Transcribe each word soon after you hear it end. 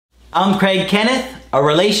I'm Craig Kenneth, a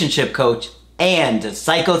relationship coach and a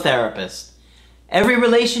psychotherapist. Every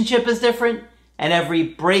relationship is different and every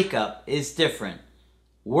breakup is different.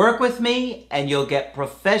 Work with me and you'll get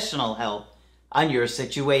professional help on your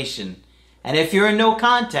situation. And if you're in no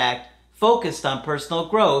contact, focused on personal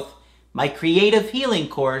growth, my creative healing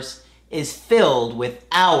course is filled with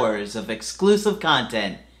hours of exclusive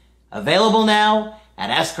content. Available now at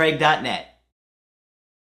AskCraig.net.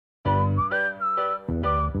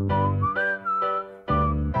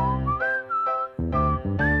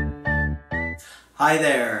 Hi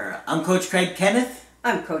there, I'm Coach Craig Kenneth.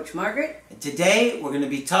 I'm Coach Margaret. And today we're going to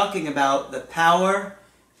be talking about the power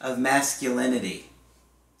of masculinity.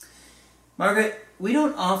 Margaret, we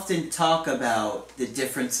don't often talk about the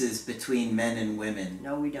differences between men and women.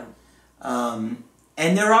 No, we don't. And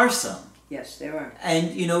there are some. Yes, there are.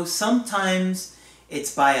 And, sometimes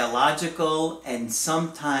it's biological and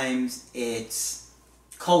sometimes it's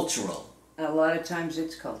cultural. A lot of times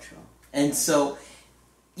it's cultural. And so,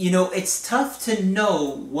 it's tough to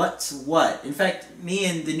know what's what. In fact, me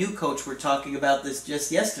and the new coach were talking about this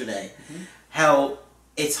just yesterday. Mm-hmm. How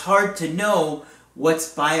it's hard to know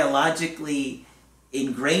what's biologically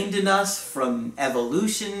ingrained in us from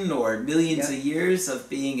evolution or millions of years of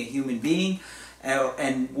being a human being,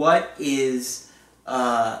 and what is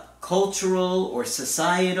cultural or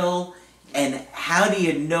societal, and how do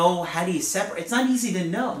you separate? It's not easy to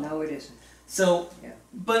know. No, it isn't. So,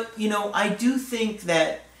 but I do think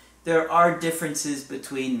that there are differences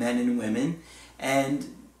between men and women, and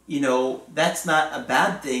that's not a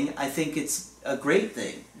bad thing. I think it's a great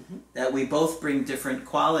thing that we both bring different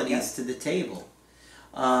qualities to the table.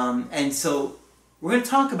 And so we're going to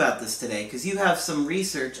talk about this today because you have some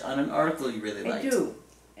research on an article you really liked. I do.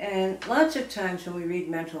 And lots of times when we read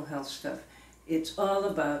mental health stuff, it's all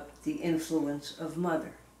about the influence of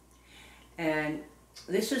mother. And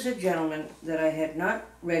this is a gentleman that I had not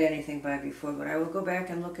read anything by before, but I will go back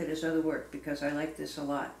and look at his other work because I like this a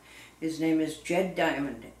lot. His name is Jed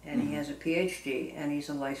Diamond, and he has a PhD, and he's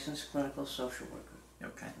a licensed clinical social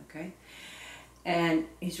worker. Okay? And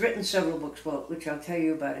he's written several books, which I'll tell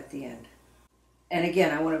you about at the end. And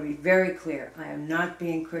again, I want to be very clear. I am not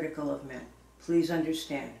being critical of men. Please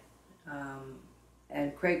understand.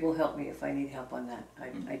 And Craig will help me if I need help on that.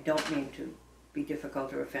 I don't mean to be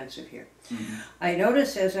difficult or offensive here. Mm-hmm. I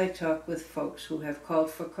notice as I talk with folks who have called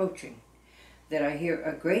for coaching that I hear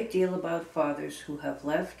a great deal about fathers who have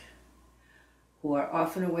left, who are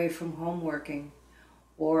often away from home working,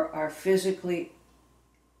 or are physically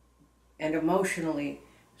and emotionally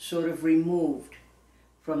sort of removed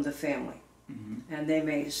from the family. Mm-hmm. And they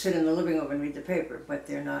may sit in the living room and read the paper, but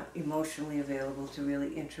they're not emotionally available to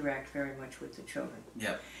really interact very much with the children.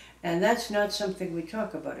 Yep. And that's not something we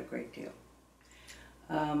talk about a great deal.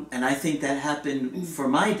 And I think that happened for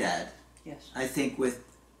my dad. Yes. I think with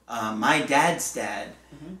my dad's dad,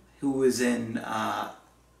 who was in, I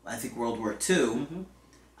think, World War II,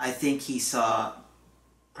 I think he saw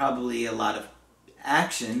probably a lot of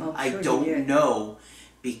action. Oh, sure, I don't know,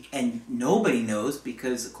 and nobody knows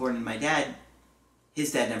because, according to my dad,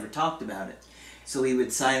 his dad never talked about it. So he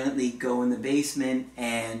would silently go in the basement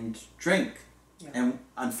and drink. And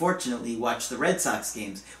unfortunately watch the Red Sox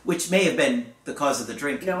games, which may have been the cause of the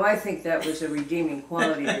drinking. No, I think that was a redeeming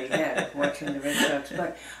quality they had, watching the Red Sox.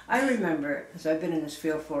 But I remember, because I've been in this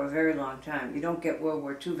field for a very long time, you don't get World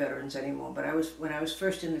War II veterans anymore, but when I was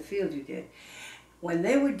first in the field, you did. When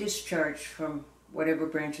they were discharged from whatever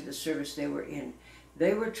branch of the service they were in,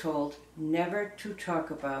 they were told never to talk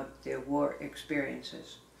about their war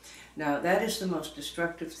experiences. Now, that is the most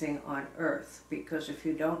destructive thing on earth, because if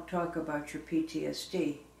you don't talk about your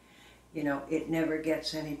PTSD, it never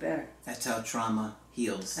gets any better. That's how trauma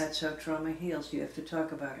heals. That's how trauma heals. You have to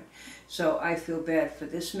talk about it. So I feel bad for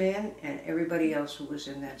this man and everybody else who was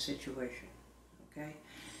in that situation. Okay?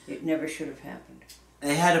 It never should have happened.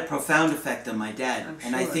 It had a profound effect on my dad. I'm sure.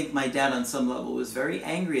 And I think my dad, on some level, was very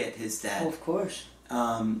angry at his dad. Oh, of course.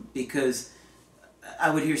 Because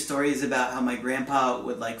I would hear stories about how my grandpa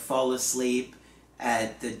would fall asleep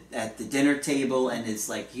at the dinner table, and his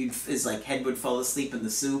head would fall asleep in the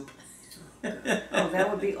soup. Oh, that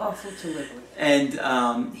would be awful to live with.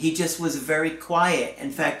 And he just was very quiet.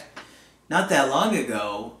 In fact, not that long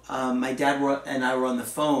ago, my dad and I were on the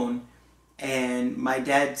phone, and my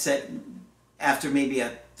dad said, after maybe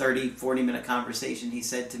a 40-minute conversation, he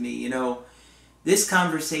said to me, this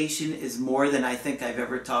conversation is more than I think I've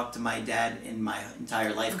ever talked to my dad in my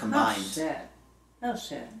entire life combined. How sad. How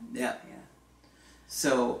sad. Yeah.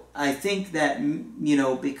 So I think that,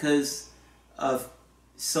 because of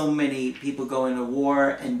so many people going to war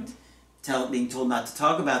and being told not to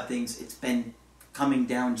talk about things, it's been coming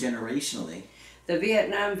down generationally. The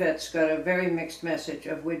Vietnam vets got a very mixed message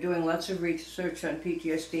of, we're doing lots of research on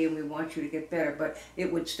PTSD and we want you to get better, but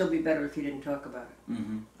it would still be better if you didn't talk about it.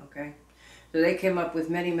 Mm-hmm. Okay? So they came up with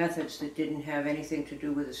many methods that didn't have anything to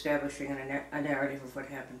do with establishing a narrative of what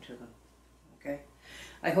happened to them. Okay?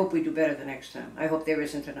 I hope we do better the next time. I hope there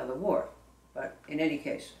isn't another war. But in any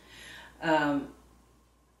case.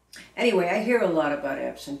 Anyway, I hear a lot about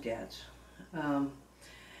absent dads.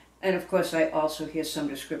 And of course, I also hear some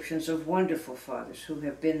descriptions of wonderful fathers who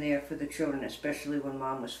have been there for the children, especially when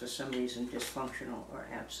mom was for some reason dysfunctional or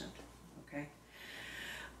absent. Okay?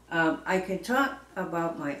 I can talk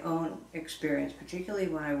about my own experience, particularly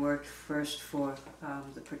when I worked first for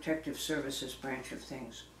the Protective Services branch of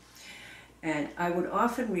things. And I would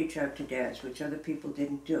often reach out to dads, which other people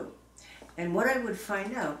didn't do. And what I would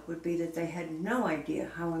find out would be that they had no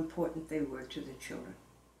idea how important they were to the children.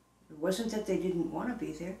 It wasn't that they didn't want to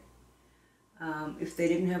be there. If they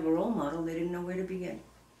didn't have a role model, they didn't know where to begin.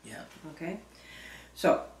 Yeah. Okay?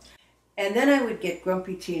 So, and then I would get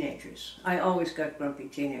grumpy teenagers. I always got grumpy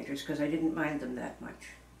teenagers because I didn't mind them that much.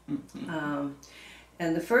 Mm-hmm.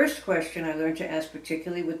 And the first question I learned to ask,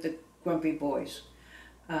 particularly with the grumpy boys,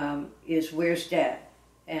 is, where's Dad?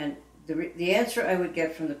 And the answer I would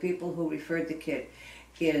get from the people who referred the kid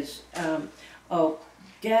is, oh,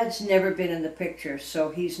 Dad's never been in the picture, so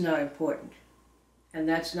he's not important. And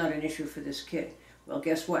that's not an issue for this kid. Well,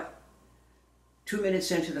 guess what? 2 minutes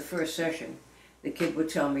into the first session, the kid would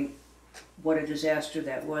tell me what a disaster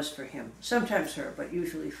that was for him. Sometimes her, but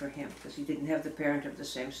usually for him, because he didn't have the parent of the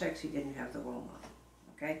same sex, he didn't have the role model.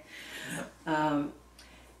 Okay? Yep.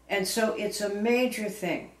 And so it's a major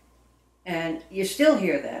thing. And you still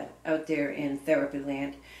hear that out there in therapy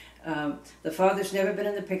land. The father's never been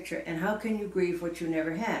in the picture, and how can you grieve what you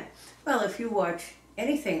never had? Well, if you watch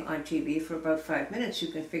anything on TV for about 5 minutes, you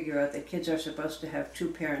can figure out that kids are supposed to have two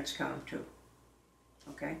parents, count them two.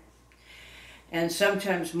 Okay? And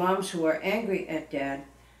sometimes moms who are angry at dad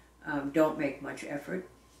don't make much effort,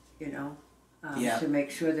 to make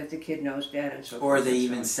sure that the kid knows dad and so forth. Or they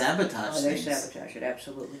even sabotage things. Oh, they things. sabotage it,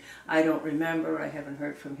 absolutely. I don't remember, I haven't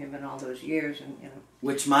heard from him in all those years, and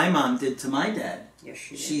Which my mom did to my dad. Yes,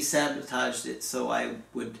 she did. She sabotaged it so I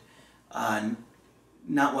would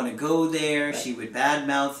not want to go there. Right. She would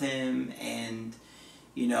badmouth him, and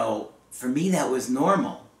for me that was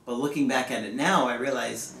normal. But looking back at it now, I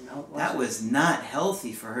realize that was not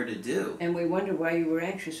healthy for her to do. And we wonder why you were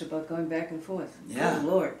anxious about going back and forth. Yeah. Good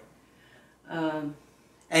Lord. And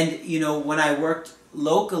when I worked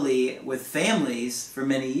locally with families for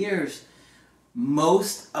many years,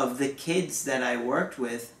 most of the kids that I worked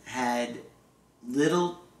with had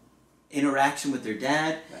little interaction with their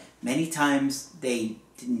dad. Right. Many times they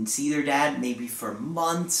didn't see their dad maybe for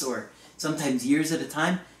months or sometimes years at a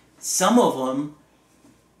time. Some of them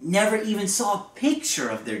never even saw a picture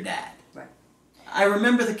of their dad. Right. I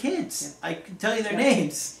remember the kids. Yeah. I could tell you their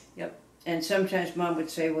names. Yep. And sometimes mom would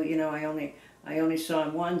say, well, I only saw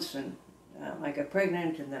him once, and I got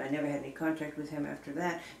pregnant, and then I never had any contact with him after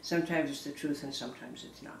that. Sometimes it's the truth, and sometimes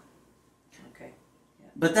it's not. Okay. Yeah.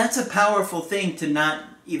 But that's a powerful thing, to not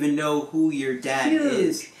even know who your dad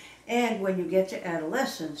is. And when you get to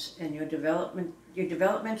adolescence, and your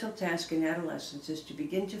developmental task in adolescence is to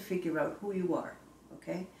begin to figure out who you are.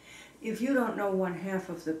 Okay? If you don't know one half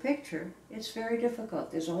of the picture, it's very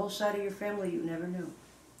difficult. There's a whole side of your family you never knew.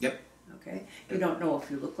 Yep. Okay? You don't know if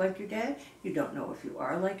you look like your dad. You don't know if you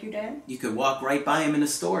are like your dad. You could walk right by him in a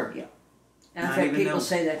store. Yeah. And in fact, people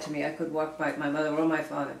say that to me. I could walk by my mother or my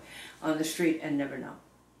father on the street and never know.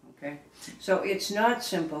 Okay? So it's not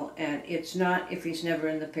simple, and it's not, if he's never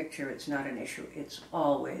in the picture, it's not an issue. It's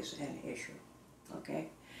always an issue. Okay?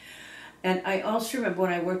 And I also remember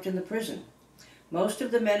when I worked in the prison, most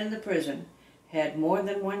of the men in the prison had more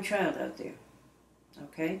than one child out there.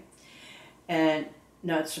 Okay? And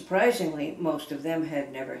not surprisingly, most of them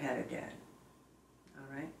had never had a dad.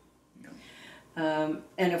 All right? No.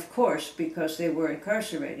 And of course, because they were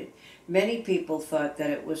incarcerated, many people thought that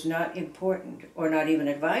it was not important or not even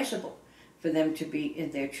advisable for them to be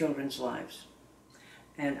in their children's lives.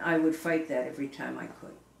 And I would fight that every time I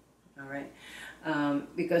could. All right?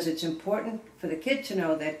 Because it's important for the kid to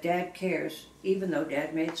know that dad cares, even though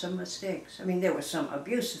dad made some mistakes. I mean, there were some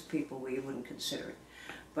abusive people where you wouldn't consider it.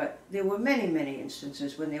 But there were many, many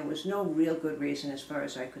instances when there was no real good reason, as far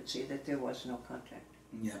as I could see, that there was no contact.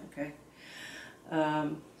 Yeah. Okay?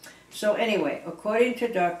 So anyway, according to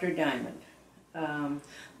Dr. Diamond,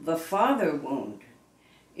 the father wound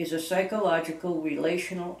is a psychological,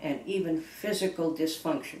 relational, and even physical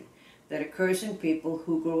dysfunction that occurs in people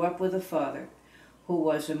who grew up with a father who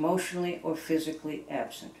was emotionally or physically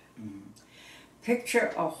absent. Mm-hmm.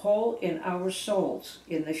 picture a hole in our souls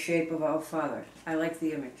in the shape of our Father. I like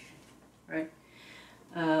the image, right?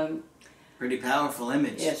 Pretty powerful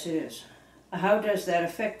image. Yes, it is. How does that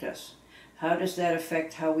affect us? How does that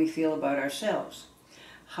affect how we feel about ourselves?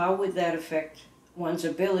 How would that affect one's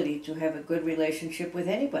ability to have a good relationship with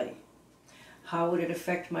anybody? How would it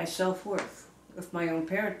affect my self-worth? If my own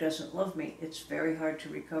parent doesn't love me, it's very hard to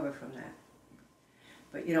recover from that.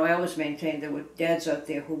 But, you know, I always maintained there were dads out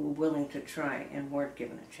there who were willing to try and weren't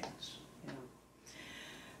given a chance. You know.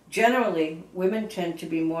 Generally, women tend to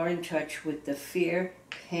be more in touch with the fear,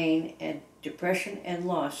 pain, and depression and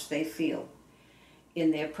loss they feel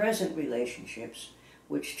in their present relationships,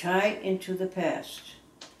 which tie into the past.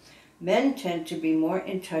 Men tend to be more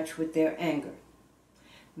in touch with their anger.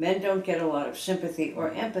 Men don't get a lot of sympathy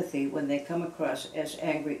or empathy when they come across as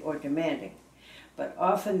angry or demanding, but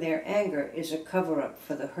often their anger is a cover-up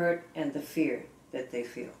for the hurt and the fear that they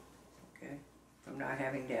feel, okay, from not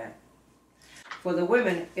having dad. For the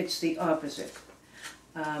women, it's the opposite.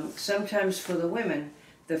 Sometimes for the women,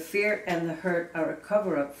 the fear and the hurt are a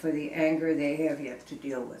cover-up for the anger they have yet to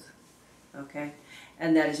deal with, okay?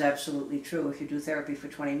 And that is absolutely true. If you do therapy for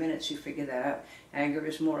 20 minutes, you figure that out. Anger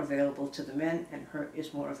is more available to the men, and hurt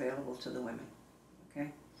is more available to the women,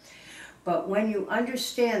 okay? But when you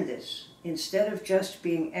understand this, instead of just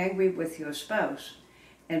being angry with your spouse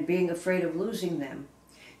and being afraid of losing them,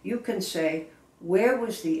 you can say, where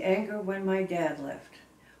was the anger when my dad left?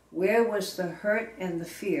 Where was the hurt and the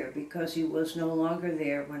fear because he was no longer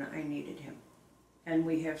there when I needed him? And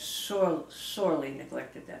we have sorely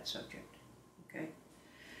neglected that subject, okay?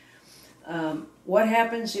 What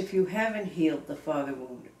happens if you haven't healed the father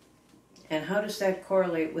wound? And how does that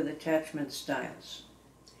correlate with attachment styles?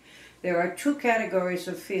 There are two categories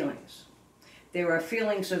of feelings. There are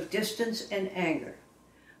feelings of distance and anger,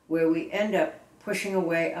 where we end up pushing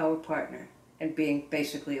away our partner and being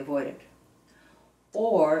basically avoidant.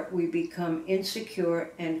 Or we become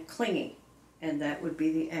insecure and clingy, and that would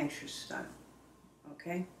be the anxious style,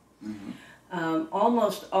 okay? Mm-hmm.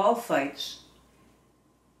 Almost all fights,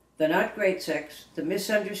 the not great sex, the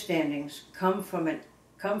misunderstandings come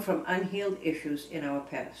from unhealed issues in our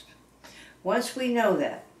past. Once we know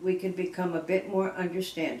that, we can become a bit more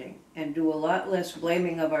understanding and do a lot less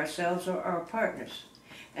blaming of ourselves or our partners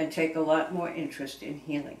and take a lot more interest in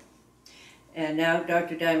healing. And now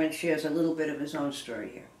Dr. Diamond shares a little bit of his own story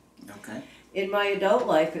here. Okay. In my adult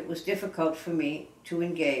life, it was difficult for me to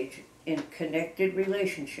engage in connected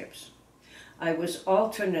relationships. I was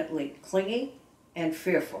alternately clingy and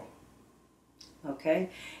fearful, okay?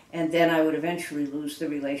 And then I would eventually lose the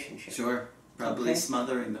relationship. Sure, probably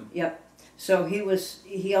smothering them. Yep. So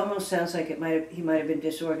he almost sounds like he might have been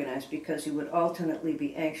disorganized because he would alternately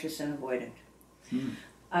be anxious and avoidant.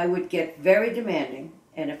 I would get very demanding,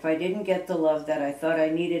 and if I didn't get the love that I thought I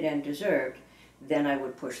needed and deserved, then I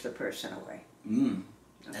would push the person away.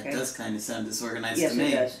 That does kind of sound disorganized to me.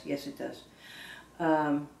 Yes, it does.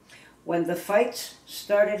 When the fights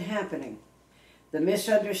started happening, the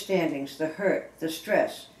misunderstandings, the hurt, the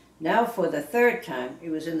stress, now for the third time, it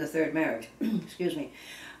was in the third marriage, excuse me,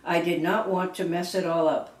 I did not want to mess it all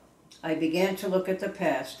up. I began to look at the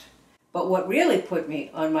past, but what really put me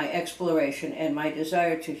on my exploration and my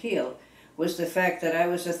desire to heal was the fact that I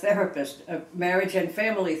was a therapist, a marriage and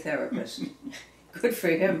family therapist. Good for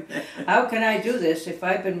him. How can I do this if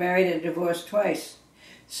I've been married and divorced twice?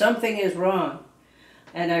 Something is wrong.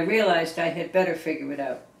 And I realized I had better figure it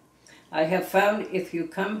out. I have found if you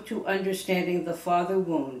come to understanding the father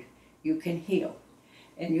wound, you can heal.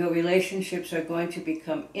 And your relationships are going to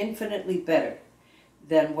become infinitely better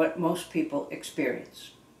than what most people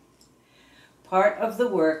experience. Part of the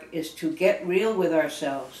work is to get real with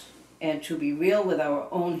ourselves and to be real with our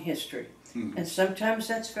own history. And sometimes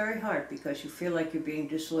that's very hard because you feel like you're being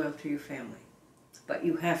disloyal to your family. But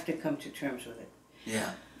you have to come to terms with it.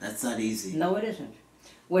 Yeah, that's not easy. No, it isn't.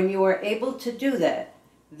 When you are able to do that,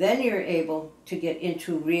 then you're able to get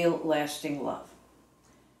into real, lasting love.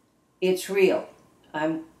 It's real.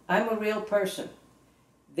 I'm a real person.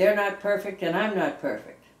 They're not perfect and I'm not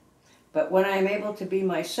perfect. But when I'm able to be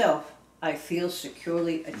myself, I feel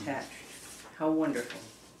securely attached. How wonderful.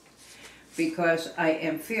 Because I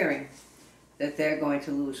am fearing that they're going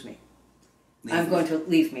to lose me. Going to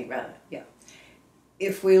leave me, rather, yeah.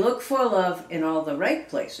 If we look for love in all the right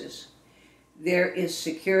places, there is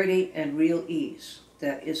security and real ease.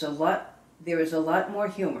 There is a lot more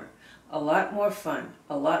humor, a lot more fun,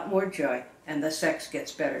 a lot more joy, and the sex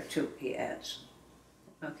gets better too, he adds.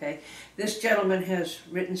 Okay? This gentleman has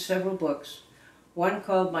written several books, one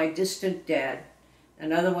called My Distant Dad,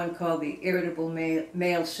 another one called The Irritable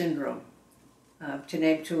Male Syndrome. to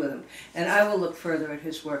name two of them. And I will look further at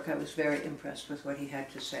his work. I was very impressed with what he had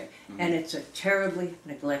to say. And it's a terribly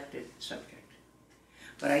neglected subject.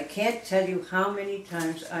 But I can't tell you how many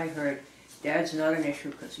times I heard, Dad's not an issue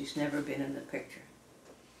because he's never been in the picture.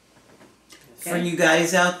 For you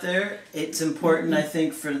guys out there, it's important, I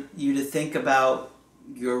think, for you to think about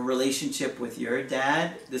your relationship with your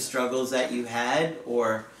dad, the struggles that you had,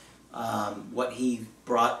 or what he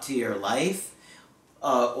brought to your life.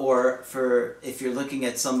 Or for if you're looking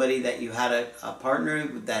at somebody that you had a partner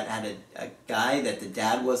that had a guy that the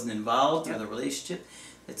dad wasn't involved, or the relationship,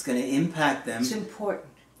 it's going to impact them. It's important.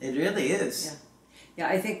 It really is. Yeah. Yeah,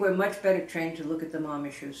 I think we're much better trained to look at the mom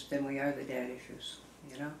issues than we are the dad issues,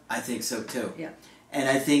 you know? I think so too. Yeah. And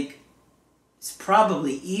I think it's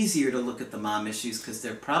probably easier to look at the mom issues because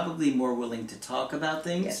they're probably more willing to talk about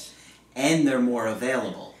things, Yes. and they're more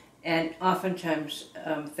available. And oftentimes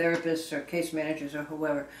therapists or case managers or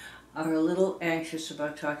whoever are a little anxious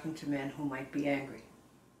about talking to men who might be angry.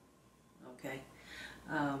 Okay?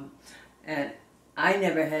 And I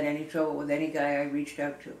never had any trouble with any guy I reached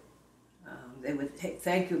out to. They would, hey,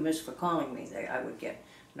 thank you, miss, for calling me. I would get,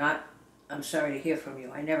 not, I'm sorry to hear from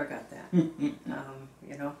you. I never got that.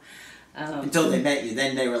 You know? Until they met you,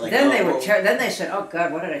 then they were like, then oh, they were then they said, oh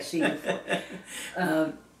God, what did I see you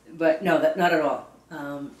for? But no, not at all.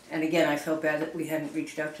 And again, I felt bad that we hadn't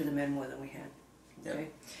reached out to the men more than we had. Okay?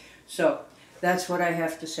 Yep. So, that's what I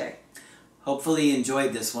have to say. Hopefully you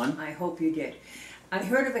enjoyed this one. I hope you did. I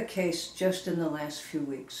heard of a case just in the last few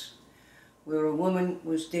weeks where a woman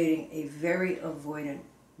was dating a very avoidant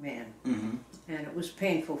man. Mm-hmm. And it was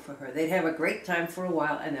painful for her. They'd have a great time for a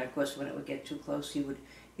while, and then, of course, when it would get too close, he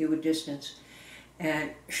would distance. And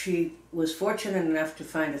she was fortunate enough to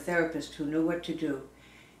find a therapist who knew what to do.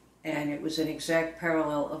 And it was an exact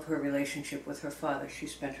parallel of her relationship with her father. She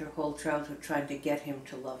spent her whole childhood trying to get him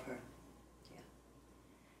to love her. Yeah.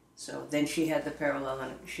 So then she had the parallel,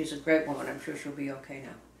 and she's a great woman. I'm sure she'll be okay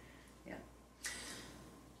now. Yeah.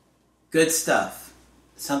 Good stuff.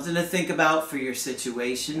 Something to think about for your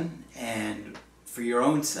situation and for your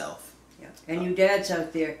own self. Yeah. And you dads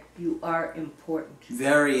out there, you are important.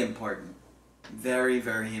 Very important. Very,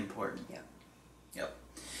 very important. Yeah. Yep.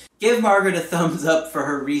 Give Margaret a thumbs up for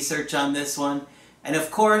her research on this one. And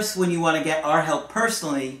of course, when you want to get our help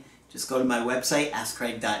personally, just go to my website,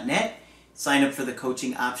 AskCraig.net. Sign up for the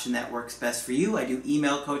coaching option that works best for you. I do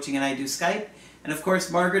email coaching and I do Skype. And of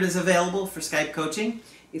course, Margaret is available for Skype coaching.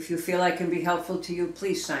 If you feel I can be helpful to you,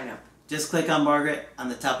 please sign up. Just click on Margaret on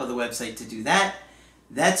the top of the website to do that.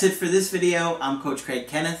 That's it for this video. I'm Coach Craig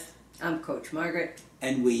Kenneth. I'm Coach Margaret.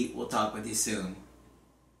 And we will talk with you soon.